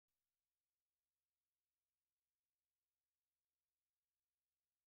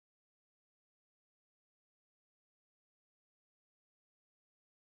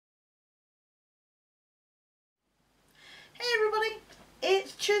everybody,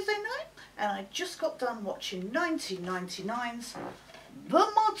 it's Tuesday night and I just got done watching 1999's The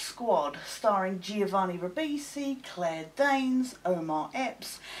Mod Squad, starring Giovanni Ribisi, Claire Danes, Omar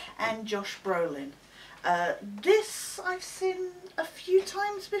Epps and Josh Brolin. This I've seen a few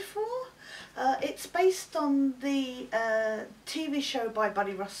times before. It's based on the TV show by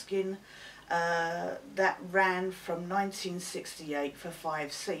Buddy Ruskin that ran from 1968 for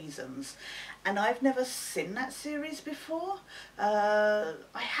 5 seasons, and I've never seen that series before. I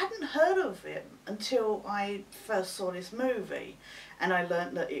hadn't heard of it until I first saw this movie and I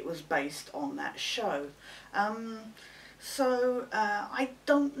learnt that it was based on that show. So I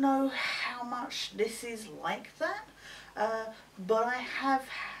don't know how much this is like that, but I have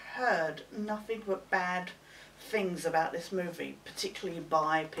heard nothing but bad things about this movie, particularly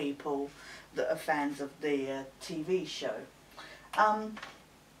by people that are fans of the TV show.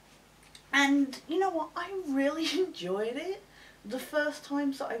 And you know what, I really enjoyed it the first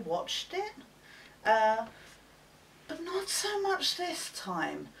times that I watched it, but not so much this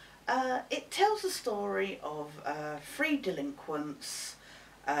time. It tells the story of 3 delinquents,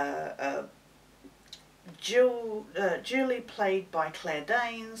 Julie played by Claire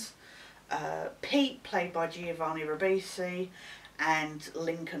Danes, Pete played by Giovanni Ribisi, and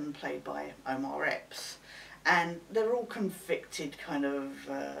Lincoln played by Omar Epps. And they're all convicted kind of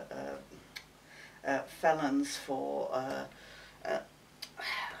felons for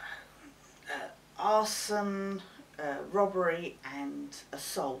arson, robbery and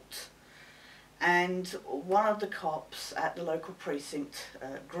assault. And one of the cops at the local precinct,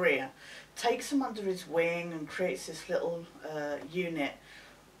 Greer, takes them under his wing and creates this little unit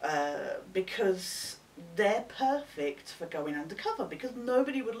because they're perfect for going undercover, because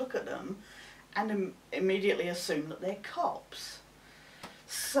nobody would look at them and immediately assume that they're cops.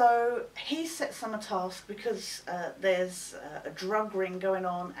 So he sets them a task because there's a drug ring going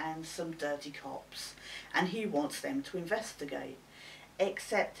on and some dirty cops, and he wants them to investigate.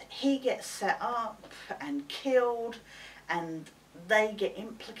 Except he gets set up and killed and they get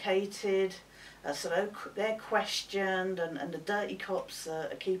implicated, so they're questioned, and the dirty cops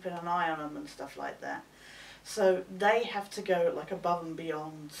are keeping an eye on them and stuff like that. So they have to go like above and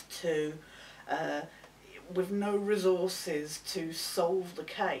beyond to with no resources to solve the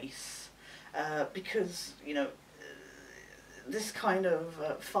case, because, you know, this kind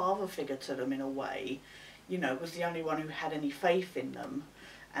of father figure to them, in a way, you know, was the only one who had any faith in them,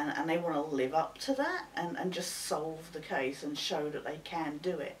 and they want to live up to that and just solve the case and show that they can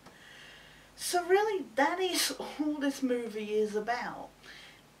do it. So really, that is all this movie is about.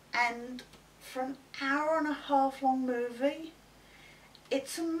 And for an hour-and-a-half long movie,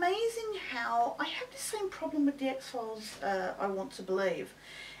 it's amazing how, I have the same problem with the X-Files, I Want to Believe.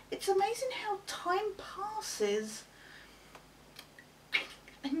 It's amazing how time passes,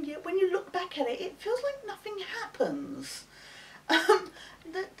 and yet when you look back at it, it feels like nothing happens.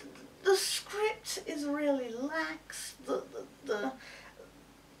 The script is really lax, there's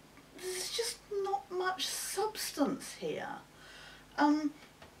just not much substance here.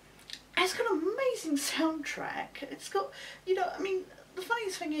 It's got an amazing soundtrack. It's got, you know, I mean, the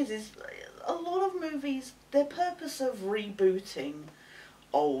funniest thing is a lot of movies, their purpose of rebooting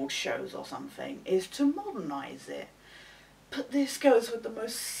old shows or something is to modernise it. But this goes with the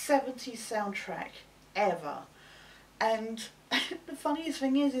most 70s soundtrack ever. And the funniest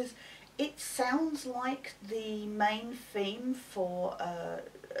thing is it sounds like the main theme for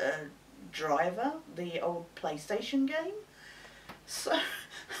Driver, the old PlayStation game. So I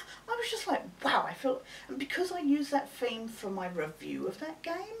was just like, wow, I feel, and because I used that theme for my review of that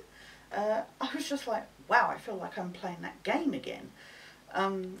game, I was just like, wow, I feel like I'm playing that game again.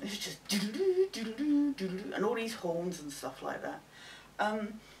 It's just doodle-doo, doodle-doo, doodle-doo, and all these horns and stuff like that.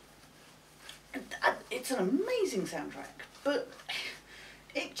 It's an amazing soundtrack, but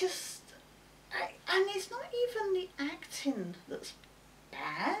it just, and it's not even the acting that's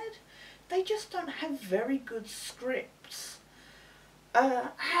bad, they just don't have very good scripts.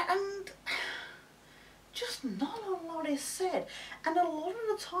 And just not a lot is said, and a lot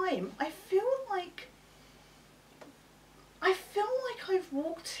of the time I feel like I've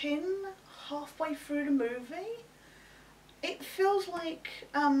walked in halfway through the movie. It feels like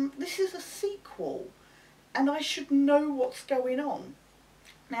this is a sequel and I should know what's going on.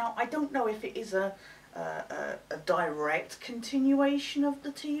 Now, I don't know if it is a direct continuation of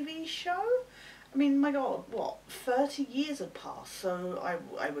the TV show. I mean, my God, what, 30 years had passed, so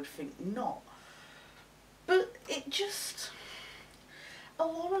I would think not. But it just, a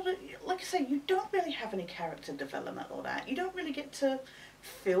lot of it, like I say, you don't really have any character development or that. You don't really get to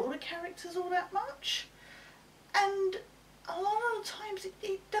feel the characters all that much. And a lot of the times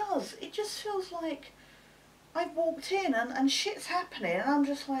it does. It just feels like I've walked in and shit's happening and I'm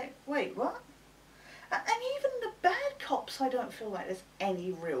just like, wait, what? And even the bad cops, I don't feel like there's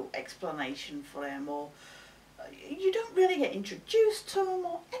any real explanation for them, or you don't really get introduced to them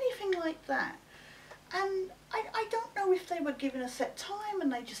or anything like that. And I don't know if they were given a set time and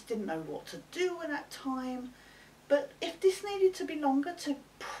they just didn't know what to do at that time. But if this needed to be longer to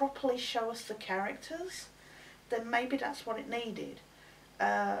properly show us the characters, then maybe that's what it needed.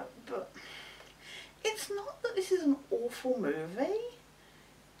 But it's not that this is an awful movie.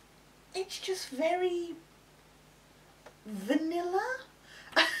 It's just very vanilla.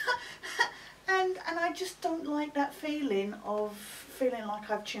 and I just don't like that feeling of feeling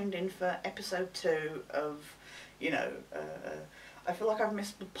like I've tuned in for episode 2 of, you know, I feel like I've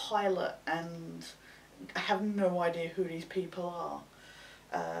missed the pilot and I have no idea who these people are.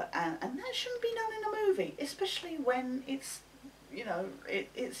 And that shouldn't be done in a movie, especially when it's, you know,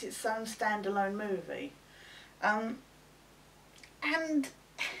 it's its own standalone movie. And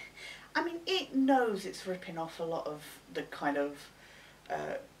I mean, it knows it's ripping off a lot of the kind of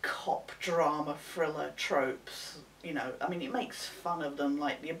cop drama thriller tropes, you know. I mean, it makes fun of them,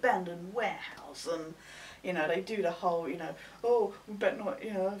 like the abandoned warehouse, and, you know, they do the whole, you know, oh, we better not,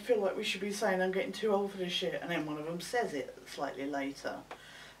 you know, I feel like we should be saying I'm getting too old for this shit, and then one of them says it slightly later.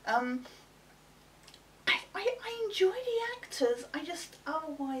 I enjoy the actors, I just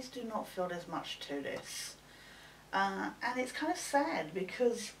otherwise do not feel there's much to this. And it's kind of sad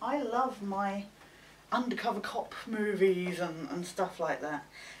because I love my undercover cop movies and stuff like that.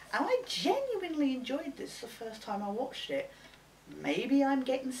 And I genuinely enjoyed this the first time I watched it. Maybe I'm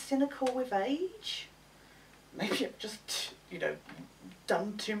getting cynical with age. Maybe I've just, you know,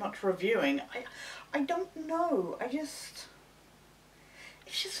 done too much reviewing. I don't know. It's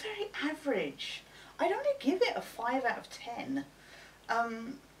just very average. I'd only give it a 5 out of 10.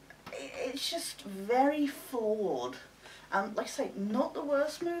 It's just very flawed. Like I say, not the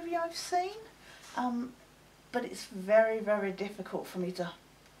worst movie I've seen, but it's very, very difficult for me to,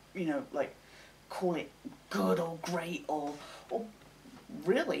 you know, like, call it good or great or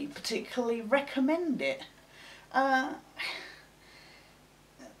really particularly recommend it.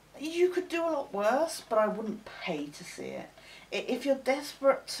 You could do a lot worse, but I wouldn't pay to see it. If you're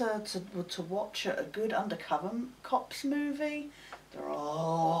desperate to watch a good undercover cops movie, there are a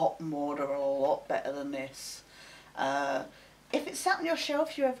lot more that are a lot better than this. If it's sat on your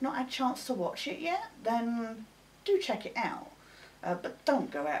shelf, you have not had a chance to watch it yet, then do check it out. But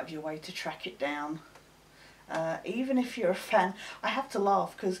don't go out of your way to track it down. Even if you're a fan, I have to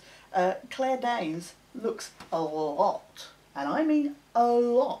laugh because Claire Danes looks a lot, and I mean a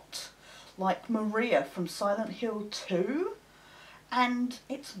lot, like Maria from Silent Hill 2. And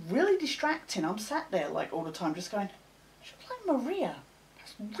it's really distracting. I'm sat there like all the time just going, she looks like Maria.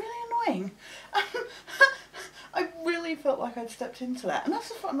 That's really annoying. I really felt like I'd stepped into that. And that's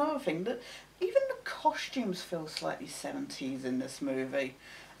another thing, that even the costumes feel slightly 70s in this movie.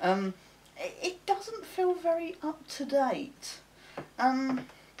 It doesn't feel very up to date.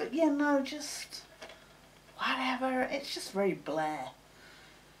 But yeah, no, just whatever. It's just very blah.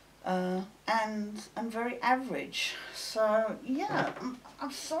 And very average. So yeah,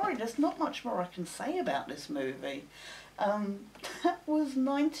 I'm sorry, there's not much more I can say about this movie. That was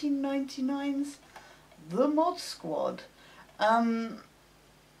 1999's The Mod Squad.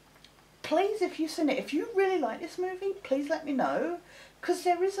 Please, if you've seen it, if you really like this movie, please let me know, because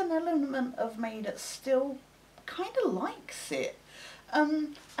there is an element of me that still kind of likes it.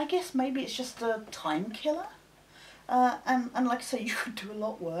 I guess maybe it's just a time killer. And like I say, you could do a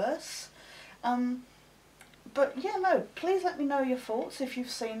lot worse. But yeah, no, please let me know your thoughts if you've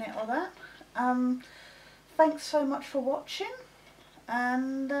seen it or that. Thanks so much for watching,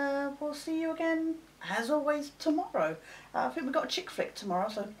 and we'll see you again, as always, tomorrow. I think we've got a chick flick tomorrow,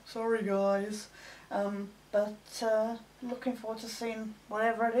 so sorry guys. But looking forward to seeing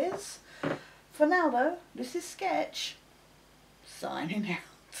whatever it is. For now though, this is Sketch, signing out.